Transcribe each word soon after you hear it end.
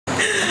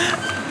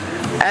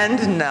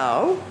And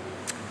now,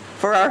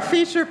 for our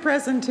feature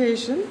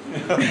presentation,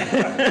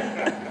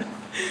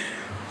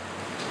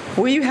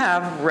 we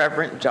have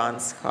Rev John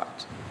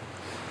Scott,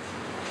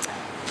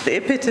 the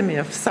epitome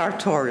of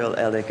sartorial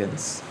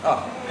elegance.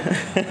 Oh.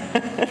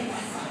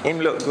 Him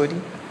look goody.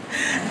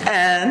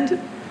 And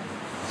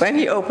when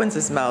he opens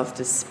his mouth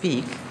to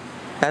speak,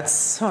 that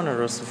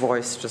sonorous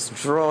voice just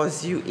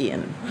draws you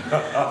in.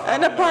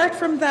 And apart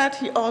from that,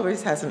 he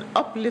always has an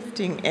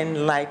uplifting,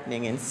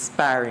 enlightening,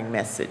 inspiring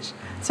message.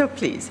 So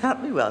please help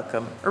me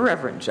welcome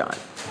Rev John.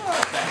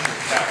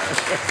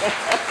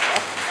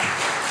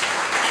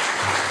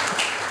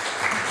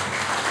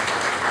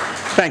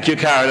 Thank you,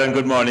 Carol, and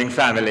good morning,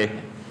 family.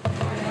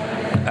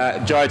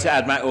 Joy to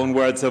add my own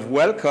words of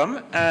welcome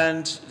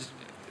and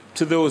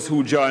to those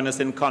who join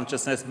us in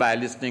consciousness by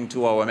listening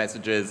to our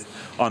messages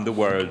on the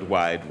World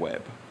Wide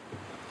Web.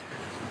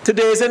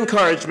 Today's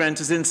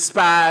encouragement is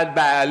inspired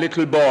by a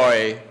little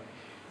boy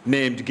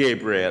named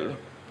Gabriel.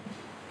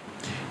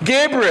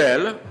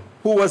 Gabriel,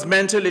 who was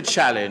mentally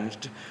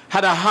challenged,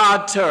 had a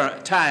hard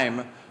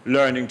time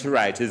learning to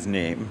write his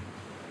name.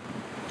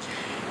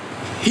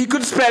 He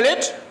could spell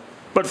it,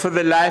 but for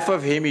the life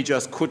of him, he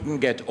just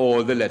couldn't get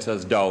all the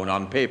letters down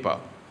on paper.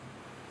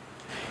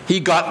 He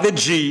got the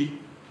G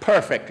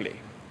perfectly.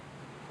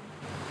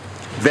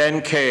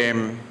 Then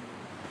came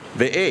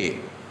the A.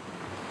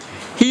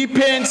 He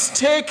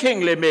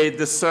painstakingly made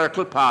the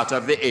circle part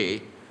of the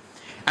A,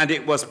 and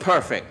it was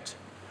perfect.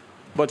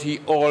 But he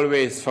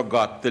always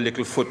forgot the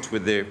little foot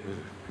with the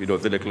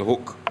little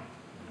hook.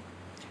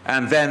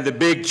 And then the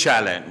big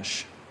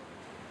challenge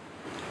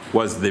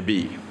was the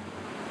B.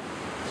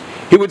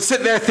 He would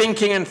sit there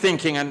thinking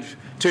and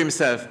to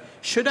himself,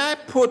 should I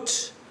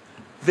put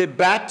the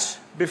bat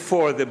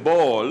before the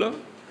ball,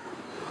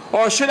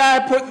 or should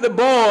I put the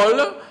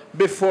ball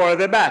before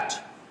the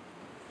bat?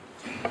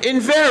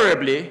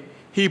 Invariably,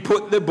 he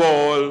put the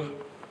ball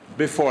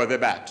before the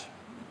bat.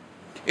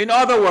 In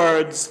other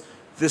words,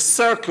 the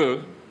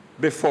circle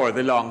before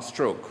the long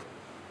stroke.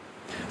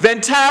 Then,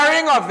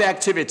 tiring of the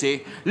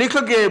activity,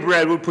 little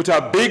Gabriel would put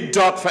a big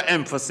dot for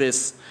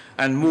emphasis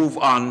and move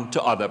on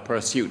to other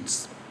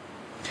pursuits.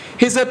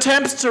 His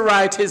attempts to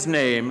write his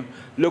name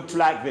looked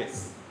like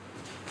this.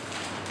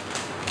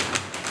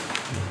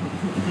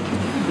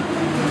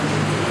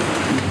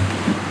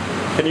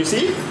 Can you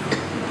see?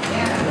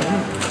 Yeah.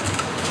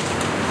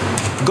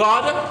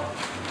 God,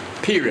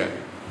 period.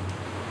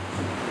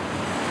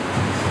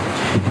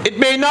 It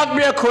may not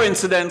be a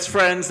coincidence,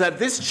 friends, that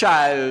this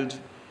child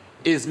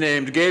is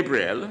named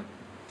Gabriel,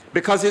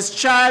 because his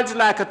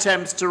childlike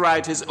attempts to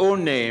write his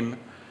own name,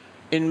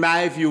 in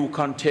my view,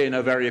 contain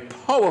a very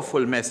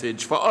powerful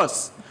message for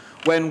us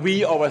when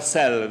we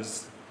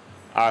ourselves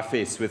are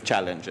faced with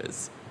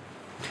challenges.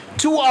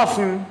 Too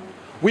often,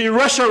 we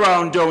rush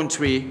around, don't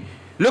we,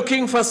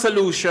 looking for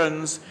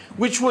solutions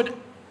which would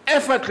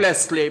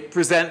effortlessly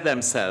present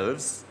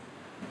themselves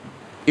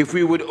if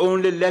we would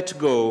only let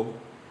go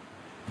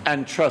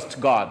and trust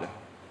God,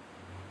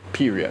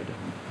 period.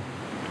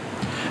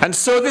 And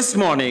so this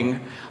morning,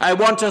 I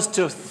want us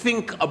to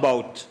think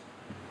about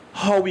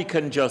how we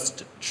can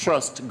just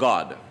trust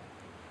God,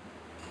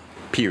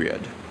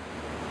 period.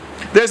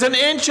 There's an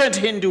ancient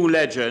Hindu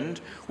legend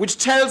which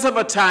tells of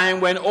a time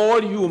when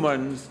all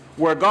humans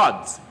were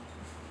gods.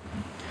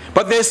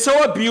 But they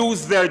so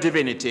abused their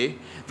divinity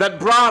that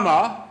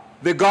Brahma,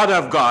 the god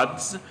of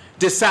gods,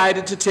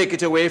 decided to take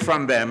it away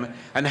from them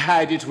and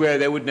hide it where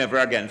they would never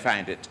again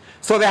find it.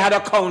 So they had a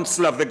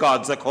council of the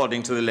gods,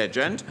 according to the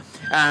legend,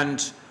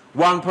 and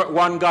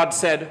one god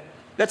said,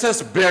 let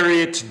us bury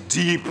it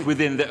deep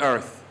within the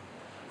earth.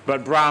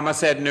 But Brahma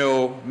said,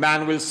 no,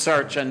 man will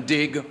search and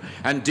dig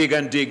and dig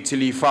and dig till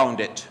he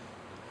found it.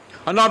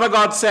 Another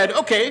god said,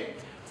 okay,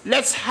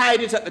 let's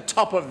hide it at the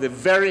top of the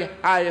very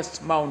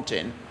highest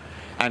mountain.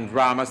 And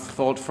Brahma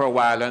thought for a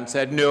while and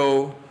said,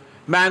 no,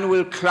 man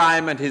will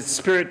climb, and his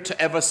spirit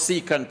to ever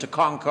seek and to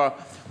conquer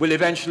will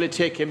eventually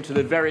take him to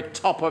the very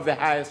top of the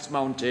highest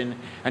mountain,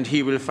 and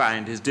he will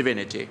find his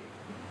divinity.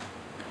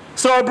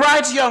 So a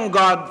bright young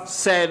god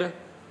said,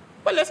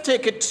 well, let's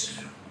take it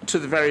to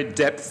the very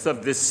depths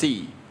of the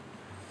sea.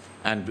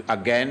 And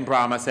again,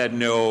 Brahma said,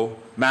 no,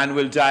 man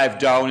will dive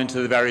down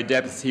into the very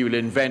depths. He will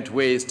invent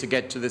ways to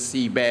get to the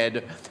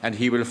seabed, and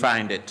he will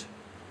find it.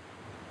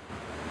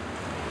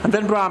 And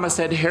then Brahma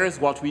said, here's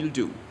what we'll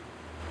do.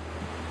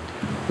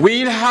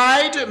 We'll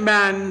hide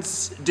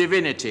man's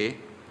divinity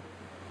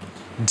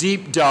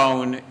deep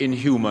down in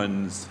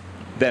humans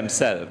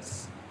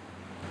themselves.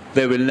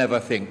 They will never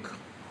think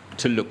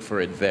to look for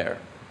it there.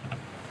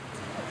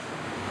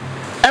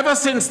 Ever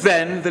since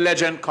then, the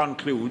legend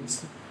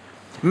concludes,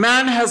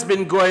 man has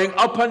been going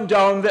up and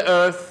down the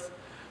earth,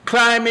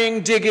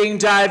 climbing, digging,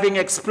 diving,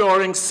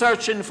 exploring,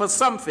 searching for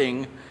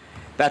something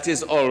that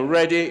is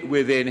already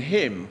within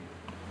him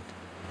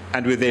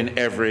and within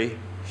every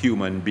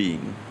human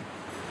being.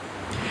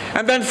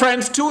 And then,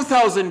 friends,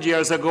 2,000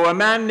 years ago, a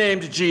man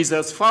named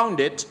Jesus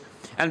found it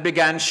and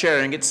began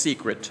sharing its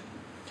secret,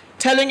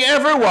 telling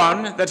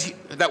everyone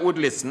that would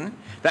listen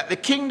that the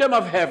kingdom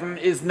of heaven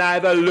is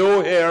neither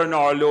low here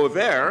nor low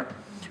there,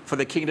 for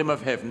the kingdom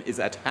of heaven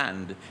is at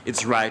hand.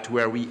 It's right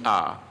where we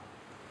are.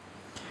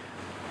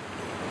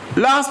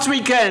 Last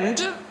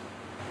weekend,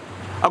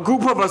 a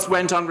group of us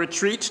went on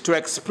retreat to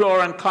explore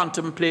and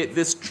contemplate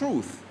this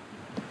truth,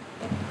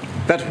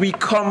 that we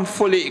come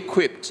fully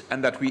equipped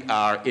and that we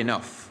are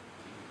enough.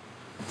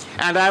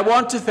 And I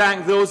want to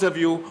thank those of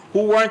you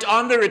who weren't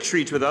on the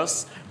retreat with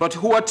us, but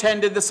who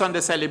attended the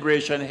Sunday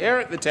celebration here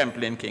at the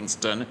temple in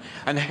Kingston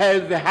and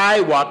held the high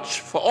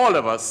watch for all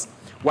of us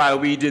while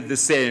we did the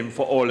same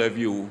for all of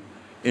you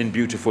in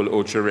beautiful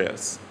Ocho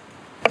Rios.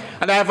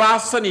 And I've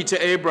asked Sanita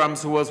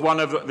Abrams, who was one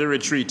of the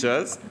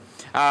retreaters,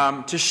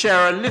 to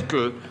share a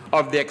little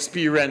of the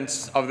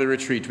experience of the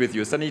retreat with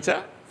you.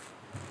 Sanita?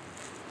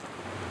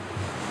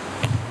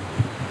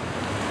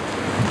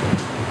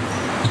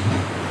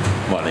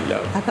 Morning,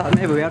 love. I thought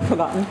maybe we had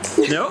forgotten.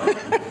 No?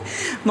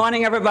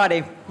 Morning,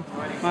 everybody.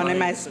 Morning,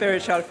 my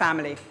spiritual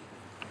family.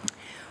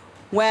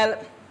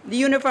 Well, the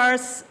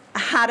universe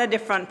had a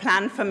different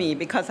plan for me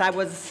because I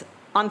was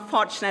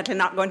unfortunately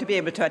not going to be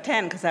able to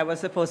attend because I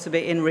was supposed to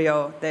be in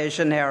Rio de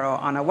Janeiro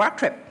on a work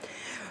trip.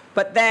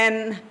 But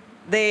then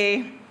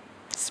the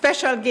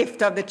special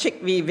gift of the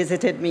chickpea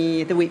visited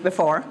me the week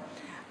before.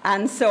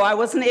 And so I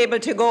wasn't able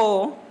to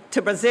go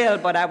to Brazil,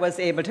 but I was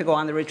able to go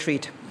on the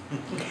retreat.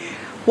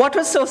 What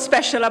was so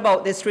special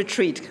about this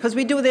retreat? Because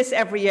we do this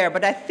every year,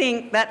 but I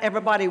think that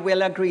everybody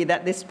will agree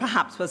that this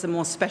perhaps was the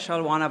most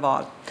special one of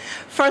all.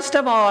 First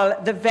of all,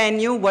 the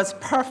venue was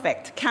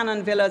perfect.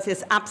 Cannon Villas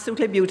is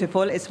absolutely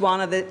beautiful. It's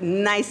one of the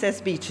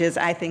nicest beaches,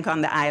 I think,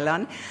 on the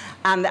island.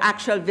 And the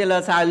actual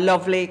villas are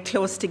lovely,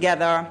 close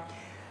together.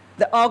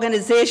 The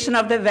organization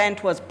of the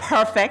event was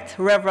perfect.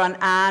 Reverend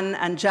Anne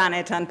and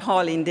Janet and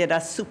Pauline did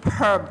a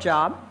superb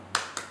job.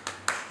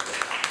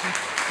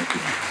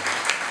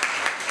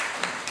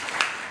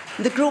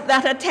 The group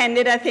that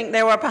attended, I think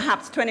there were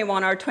perhaps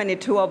 21 or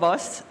 22 of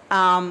us,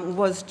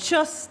 was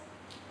just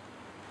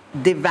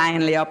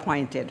divinely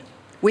appointed.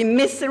 We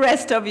missed the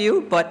rest of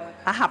you, but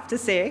I have to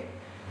say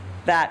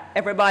that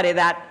everybody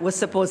that was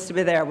supposed to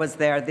be there was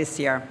there this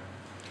year.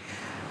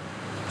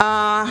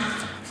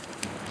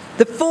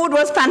 The food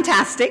was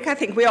fantastic. I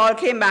think we all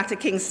came back to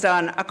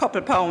Kingston a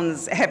couple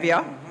pounds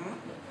heavier.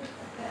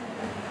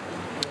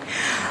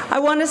 I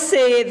want to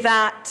say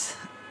that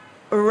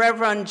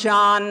Reverend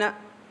John,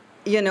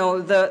 you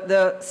know,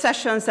 the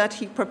sessions that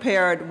he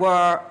prepared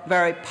were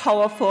very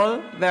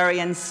powerful, very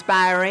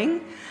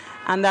inspiring,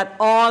 and that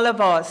all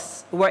of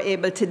us were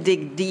able to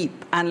dig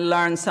deep and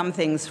learn some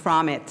things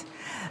from it.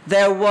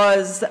 There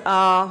was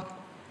a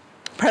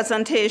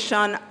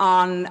presentation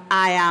on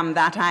I Am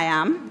That I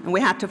Am, and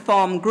we had to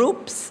form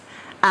groups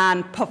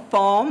and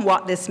perform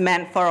what this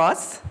meant for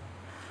us.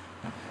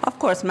 Of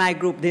course, my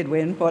group did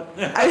win, but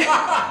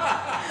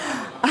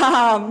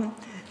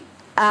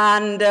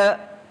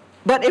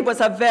but it was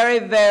a very,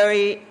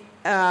 very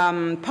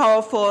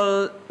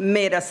powerful,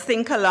 made us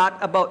think a lot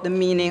about the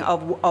meaning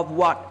of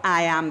what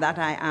I Am That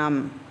I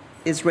Am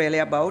is really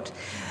about.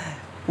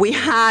 We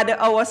had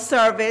our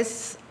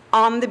service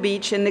on the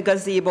beach in the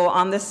gazebo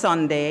on the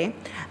Sunday,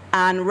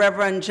 and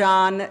Reverend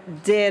John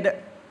did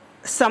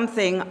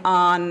something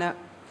on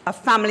a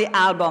family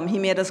album. He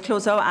made us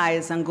close our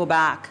eyes and go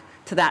back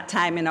to that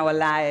time in our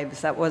lives.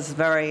 That was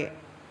very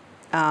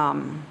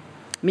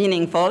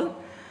meaningful.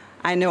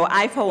 I know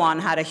I, for one,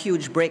 had a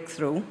huge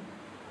breakthrough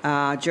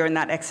during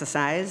that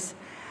exercise.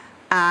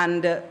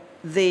 And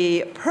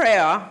the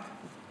prayer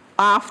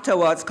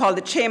afterwards, called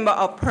the Chamber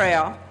of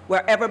Prayer,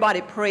 where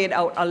everybody prayed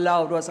out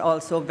aloud, was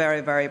also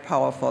very, very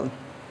powerful.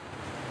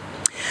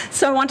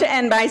 So I want to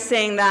end by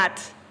saying that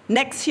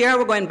next year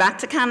we're going back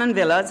to Cannon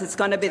Villas. It's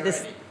going to be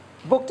this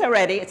booked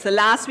already. It's the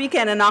last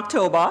weekend in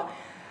October.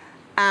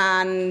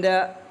 And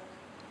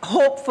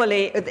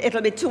hopefully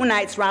it'll be 2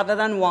 nights rather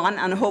than 1,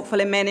 and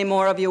hopefully many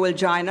more of you will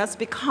join us,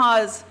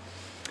 because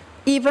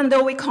even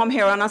though we come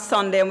here on a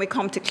Sunday and we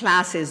come to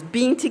classes,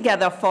 being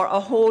together for a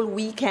whole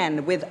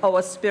weekend with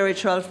our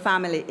spiritual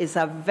family is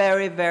a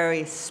very,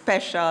 very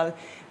special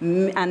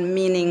and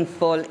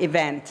meaningful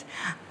event.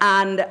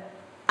 And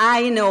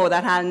I know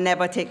that I'll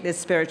never take this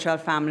spiritual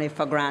family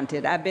for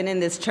granted. I've been in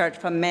this church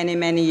for many,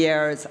 many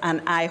years,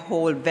 and I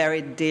hold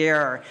very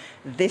dear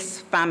this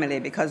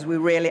family because we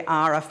really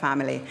are a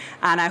family.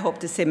 And I hope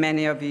to see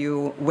many of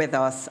you with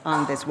us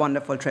on this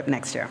wonderful trip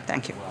next year.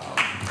 Thank you.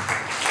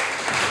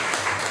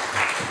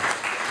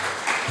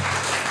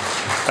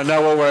 And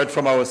now a word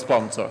from our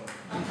sponsor.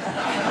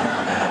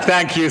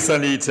 Thank you,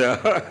 Sanita.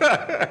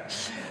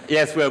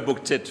 Yes, we're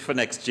booked it for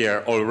next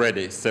year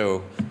already,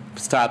 so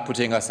start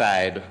putting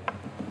aside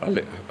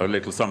a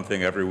little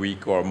something every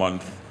week or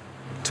month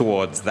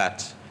towards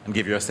that, and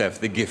give yourself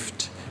the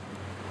gift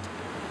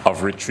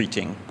of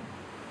retreating.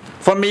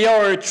 For me,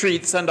 our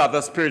retreats and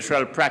other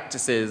spiritual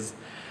practices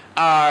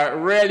are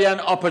really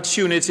an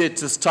opportunity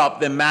to stop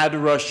the mad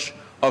rush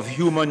of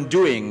human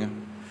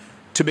doing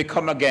to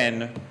become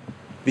again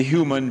the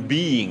human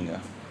being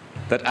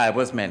that I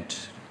was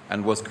meant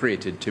and was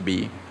created to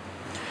be.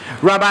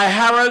 Rabbi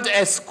Harold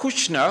S.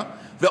 Kushner,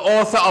 the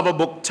author of a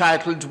book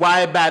titled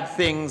Why Bad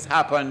Things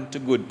Happen to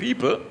Good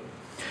People,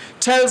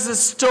 tells the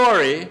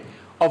story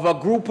of a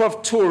group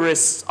of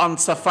tourists on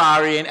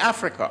safari in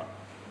Africa.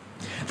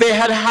 They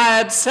had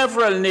hired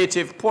several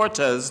native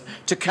porters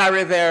to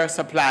carry their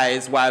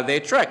supplies while they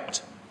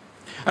trekked.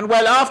 And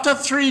well, after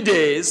 3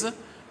 days,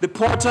 the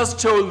porters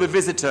told the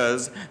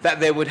visitors that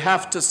they would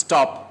have to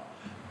stop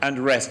and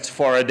rest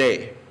for a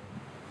day.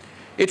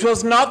 It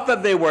was not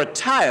that they were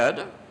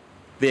tired,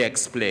 they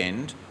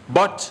explained,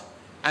 but,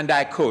 and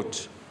I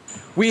quote,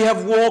 "We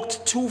have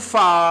walked too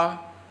far,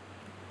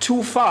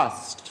 too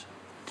fast,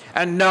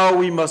 and now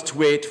we must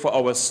wait for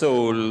our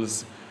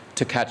souls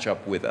to catch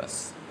up with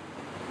us,"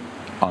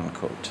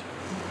 unquote.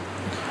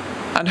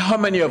 And how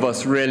many of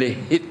us really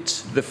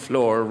hit the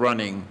floor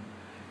running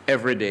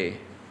every day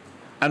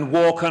and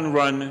walk and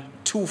run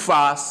too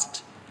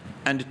fast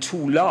and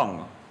too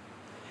long,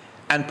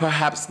 and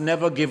perhaps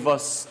never give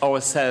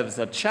ourselves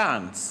a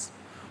chance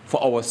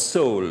for our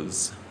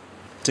souls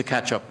to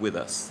catch up with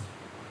us?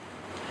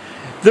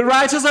 The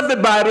writers of the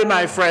Bible,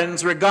 my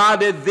friends,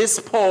 regarded this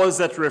pause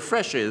that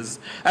refreshes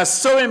as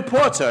so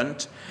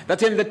important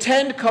that in the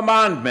 10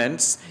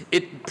 Commandments,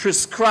 it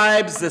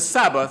prescribes the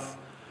Sabbath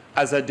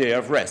as a day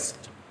of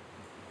rest.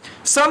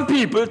 Some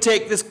people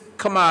take this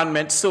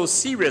commandment so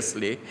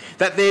seriously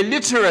that they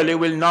literally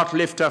will not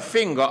lift a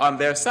finger on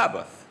their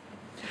Sabbath.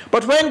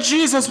 But when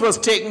Jesus was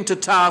taken to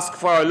task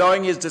for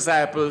allowing his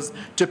disciples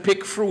to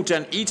pick fruit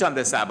and eat on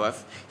the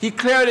Sabbath, he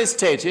clearly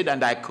stated,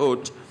 and I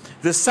quote,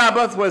 "The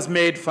Sabbath was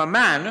made for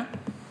man,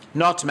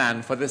 not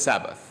man for the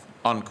Sabbath,"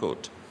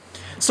 unquote.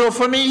 So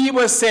for me, he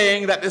was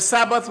saying that the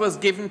Sabbath was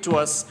given to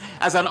us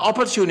as an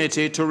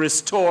opportunity to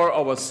restore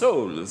our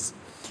souls.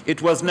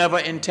 It was never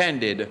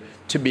intended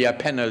to be a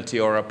penalty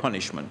or a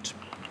punishment.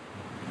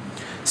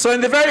 So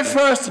in the very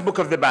first book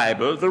of the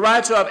Bible, the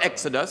writer of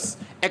Exodus,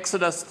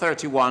 Exodus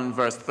 31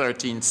 verse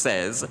 13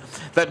 says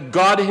that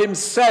God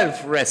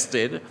himself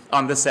rested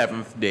on the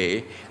seventh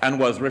day and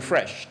was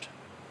refreshed.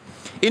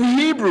 In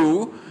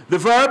Hebrew, the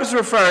verbs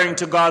referring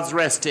to God's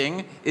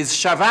resting is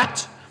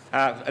Shabbat.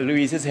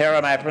 Louise is here,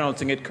 am I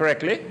pronouncing it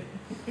correctly?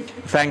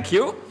 Thank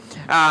you.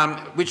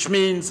 Which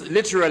means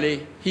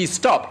literally, he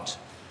stopped.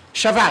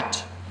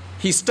 Shabbat,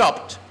 he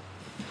stopped.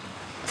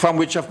 From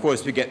which, of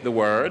course, we get the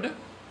word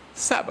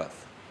Sabbath.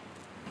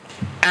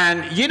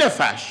 And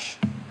Yidafash,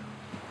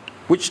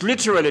 which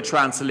literally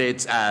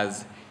translates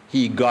as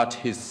he got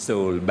his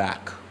soul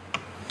back.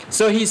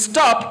 So he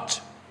stopped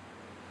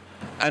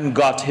and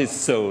got his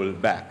soul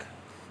back.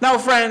 Now,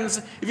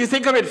 friends, if you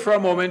think of it for a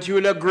moment, you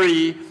will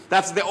agree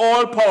that the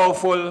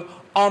all-powerful,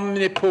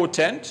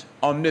 omnipotent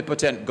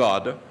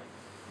God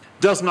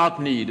does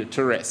not need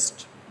to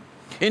rest.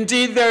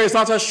 Indeed, there is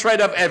not a shred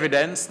of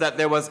evidence that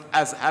there was,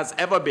 as has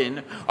ever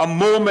been, a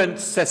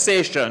moment's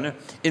cessation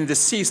in the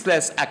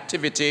ceaseless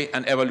activity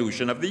and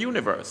evolution of the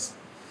universe.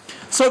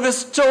 So the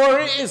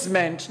story is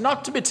meant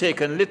not to be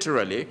taken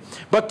literally,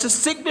 but to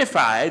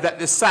signify that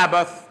the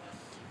Sabbath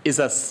is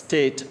a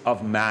state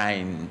of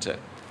mind.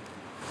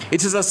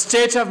 It is a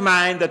state of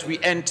mind that we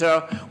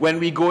enter when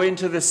we go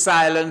into the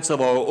silence of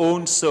our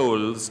own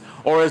souls,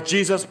 or as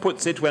Jesus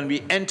puts it, when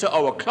we enter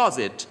our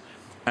closet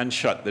and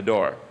shut the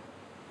door.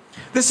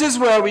 This is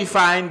where we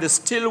find the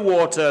still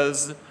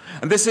waters,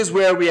 and this is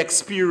where we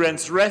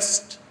experience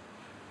rest,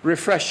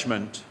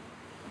 refreshment,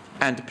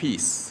 and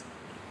peace.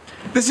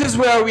 This is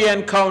where we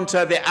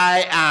encounter the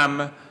I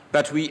am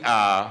that we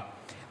are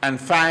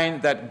and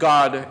find that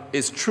God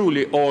is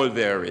truly all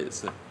there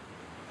is,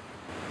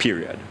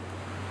 period.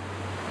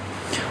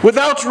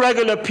 Without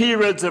regular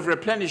periods of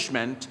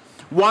replenishment,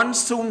 one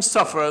soon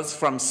suffers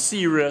from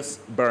serious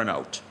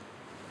burnout.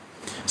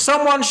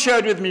 Someone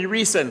shared with me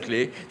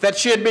recently that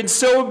she had been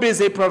so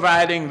busy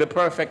providing the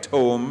perfect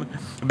home,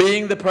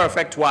 being the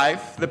perfect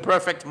wife, the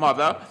perfect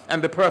mother,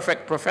 and the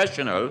perfect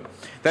professional,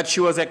 that she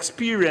was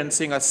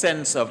experiencing a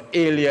sense of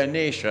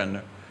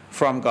alienation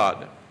from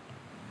God.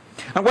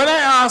 And when I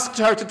asked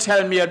her to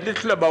tell me a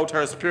little about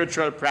her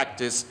spiritual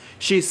practice,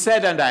 she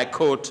said, and I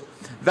quote,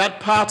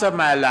 "That part of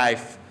my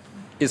life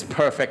is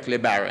perfectly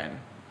barren,"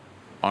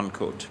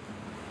 unquote.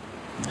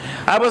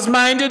 I was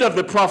minded of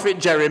the prophet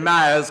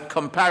Jeremiah's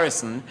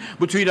comparison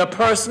between a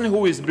person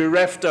who is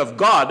bereft of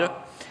God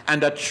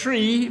and a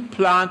tree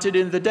planted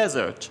in the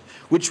desert,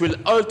 which will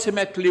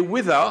ultimately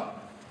wither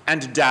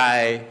and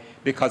die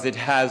because it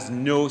has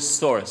no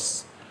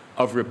source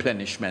of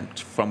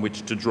replenishment from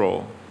which to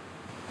draw.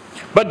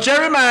 But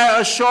Jeremiah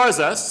assures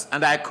us,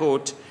 and I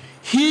quote,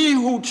 "He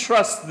who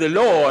trusts the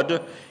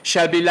Lord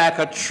shall be like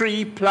a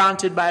tree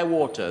planted by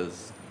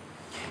waters.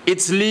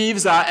 Its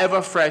leaves are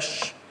ever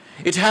fresh.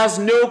 It has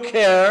no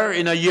care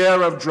in a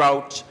year of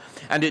drought,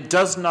 and it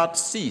does not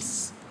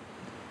cease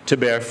to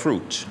bear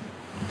fruit."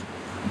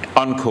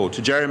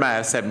 Unquote.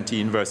 Jeremiah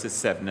 17, verses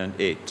 7 and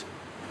 8.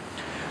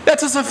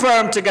 Let us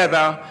affirm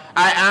together,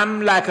 I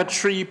am like a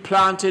tree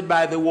planted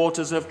by the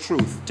waters of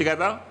truth.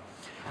 Together.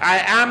 I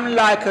am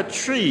like a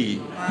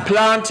tree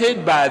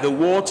planted by the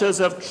waters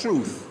of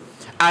truth.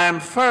 I am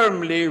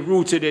firmly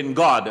rooted in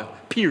God,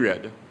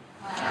 period.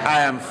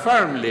 I am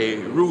firmly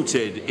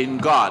rooted in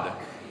God,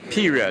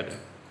 period.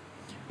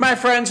 My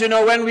friends, you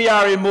know, when we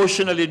are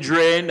emotionally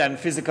drained and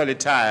physically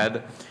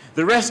tired,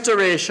 the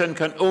restoration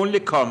can only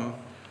come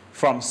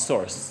from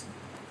source.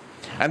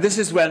 And this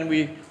is when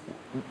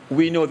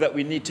we know that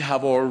we need to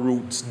have our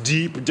roots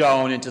deep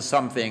down into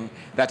something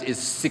that is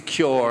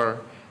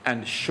secure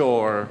and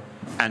sure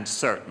and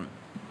certain.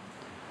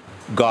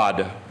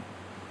 God,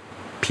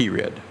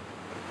 period.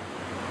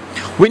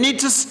 We need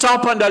to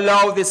stop and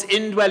allow this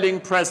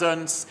indwelling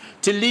presence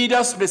to lead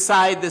us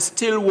beside the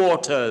still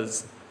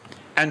waters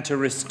and to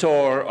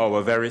restore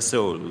our very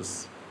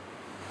souls.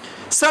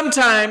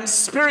 Sometimes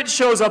Spirit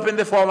shows up in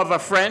the form of a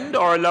friend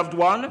or a loved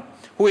one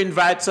who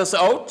invites us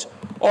out,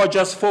 or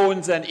just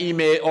phones and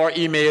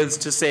emails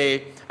to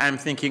say, I'm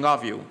thinking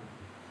of you.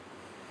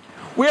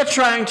 We are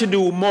trying to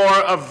do more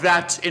of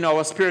that in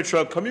our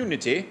spiritual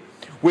community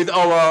with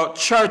our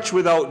Church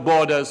Without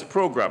Borders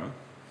program,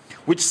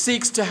 which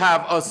seeks to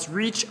have us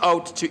reach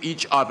out to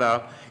each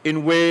other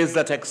in ways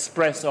that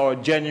express our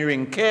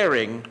genuine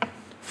caring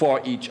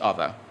for each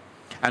other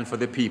and for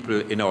the people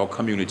in our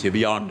community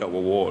beyond our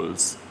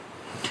walls.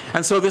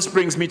 And so this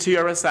brings me to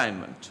your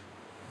assignment.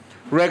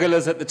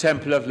 Regulars at the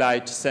Temple of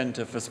Light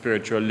Center for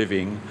Spiritual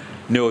Living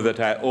know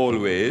that I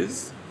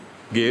always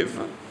give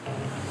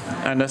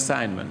an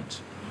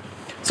assignment.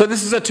 So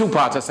this is a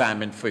two-part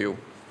assignment for you.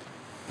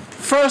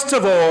 First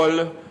of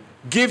all,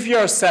 give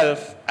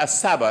yourself a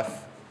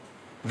Sabbath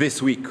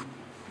this week.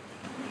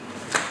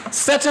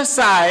 Set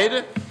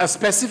aside a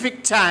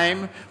specific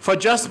time for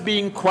just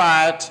being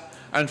quiet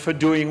and for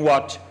doing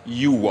what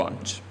you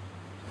want.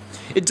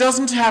 It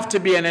doesn't have to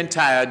be an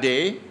entire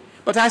day,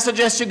 but I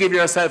suggest you give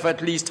yourself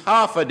at least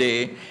half a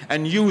day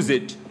and use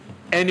it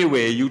any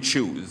way you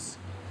choose.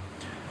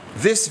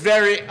 This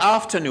very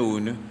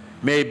afternoon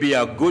may be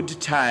a good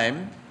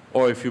time,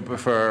 or if you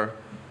prefer,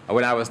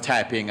 when I was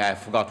typing, I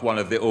forgot one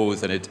of the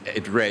O's and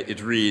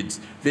it reads,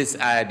 this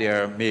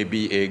idea may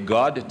be a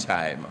God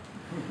time,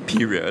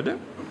 period,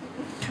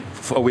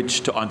 for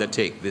which to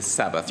undertake this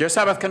Sabbath. Your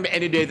Sabbath can be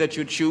any day that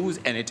you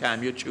choose,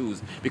 anytime you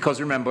choose. Because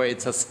remember,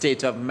 it's a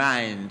state of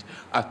mind,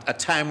 a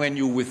time when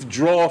you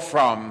withdraw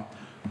from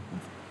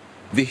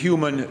the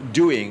human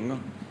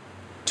doing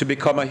to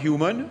become a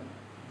human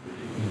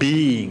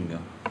being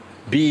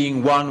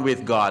one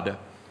with God,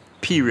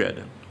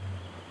 period.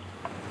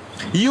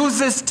 Use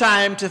this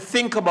time to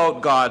think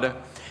about God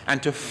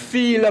and to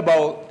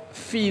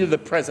feel the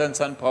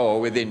presence and power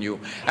within you.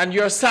 And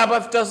your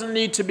Sabbath doesn't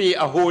need to be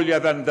a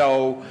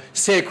holier-than-thou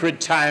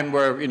sacred time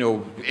where, you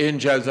know,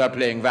 angels are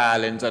playing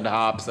violins and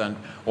harps and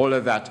all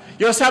of that.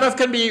 Your Sabbath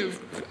can be,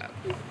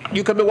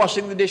 you can be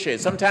washing the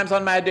dishes. Sometimes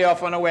on my day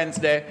off on a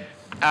Wednesday,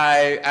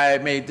 I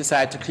may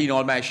decide to clean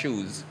all my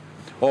shoes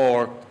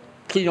or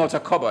clean out a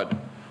cupboard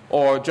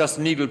or just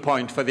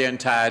needlepoint for the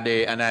entire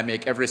day, and I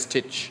make every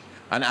stitch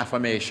an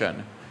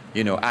affirmation.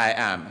 You know, I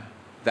am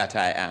that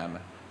I am.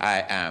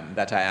 I am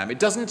that I am. It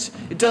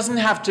doesn't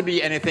have to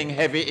be anything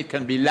heavy. It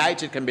can be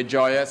light. It can be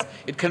joyous.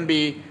 It can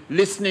be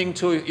listening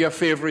to your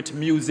favorite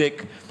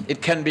music.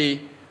 It can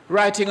be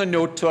writing a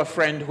note to a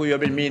friend who you've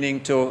been meaning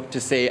to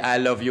say, I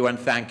love you and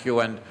thank you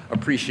and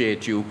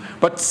appreciate you.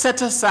 But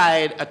set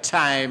aside a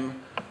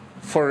time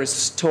for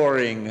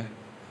restoring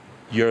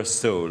your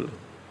soul.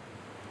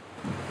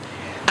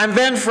 And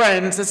then,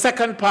 friends, the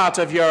second part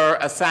of your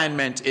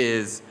assignment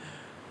is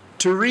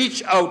to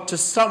reach out to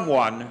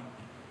someone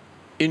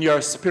in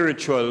your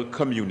spiritual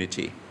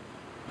community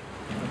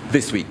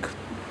this week.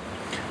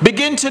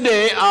 Begin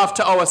today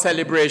after our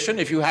celebration,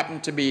 if you happen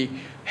to be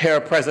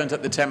here present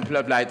at the Temple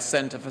of Light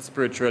Center for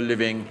Spiritual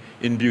Living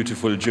in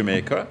beautiful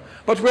Jamaica.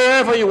 But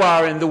wherever you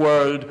are in the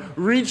world,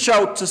 reach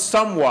out to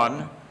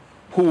someone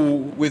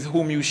with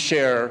whom you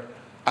share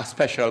a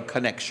special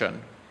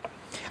connection.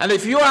 And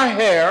if you are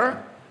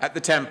here at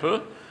the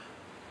temple,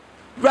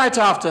 right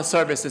after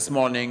service this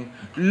morning,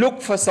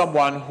 look for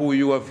someone who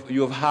you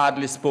have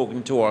hardly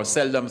spoken to or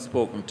seldom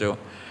spoken to,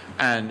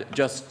 and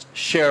just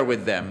share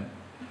with them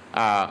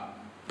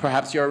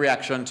perhaps your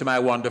reaction to my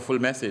wonderful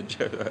message,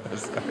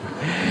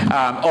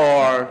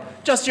 or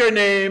just your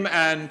name,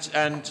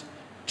 and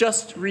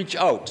just reach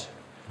out.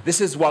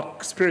 This is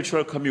what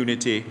spiritual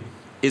community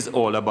is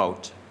all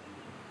about.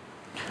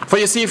 For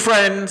you see,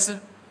 friends,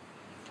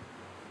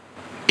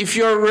 if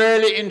you're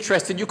really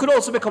interested, you could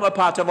also become a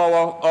part of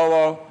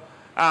our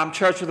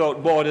Church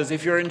Without Borders.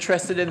 If you're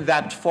interested in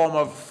that form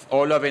of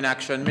our Love in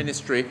Action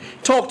ministry,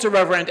 talk to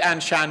Reverend Ann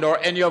Shand or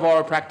any of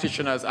our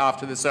practitioners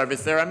after the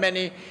service. There are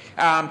many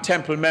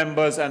temple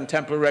members and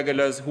temple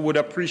regulars who would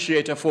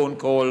appreciate a phone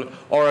call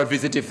or a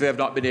visit if they have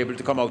not been able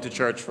to come out to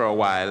church for a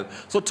while.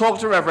 So talk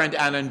to Reverend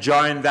Ann and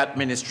join that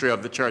ministry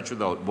of the Church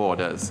Without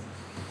Borders.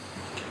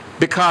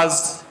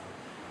 Because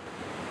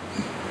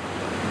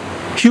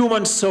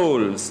human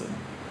souls,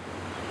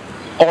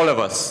 all of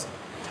us,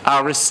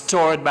 are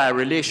restored by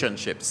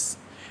relationships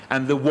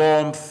and the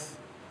warmth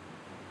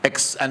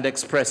and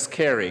expressed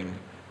caring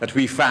that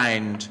we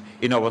find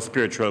in our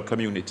spiritual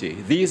community.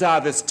 These are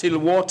the still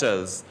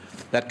waters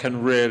that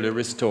can really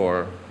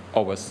restore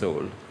our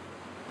soul.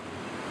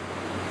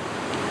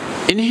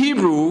 In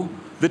Hebrew,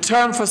 the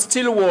term for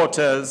still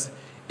waters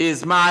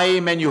is mai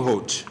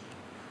menuhot,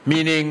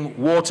 meaning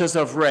waters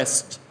of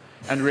rest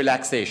and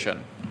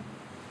relaxation.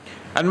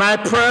 And my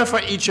prayer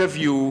for each of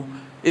you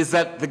is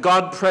that the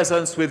God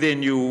presence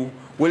within you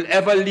will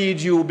ever lead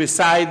you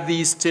beside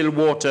these still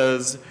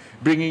waters,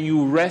 bringing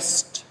you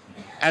rest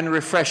and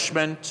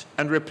refreshment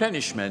and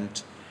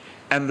replenishment,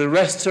 and the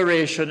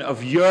restoration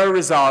of your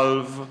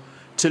resolve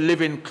to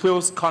live in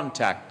close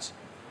contact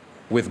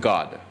with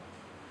God.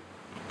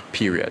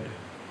 Period.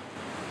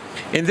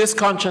 In this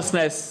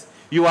consciousness,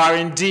 you are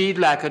indeed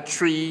like a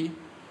tree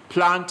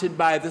planted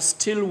by the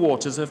still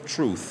waters of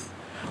truth,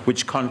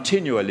 which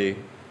continually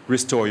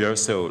restore your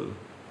soul.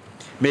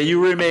 May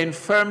you remain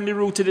firmly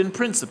rooted in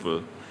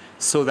principle,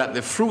 so that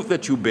the fruit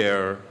that you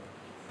bear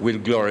will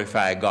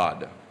glorify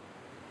God.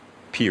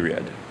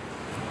 Period.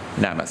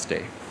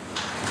 Namaste.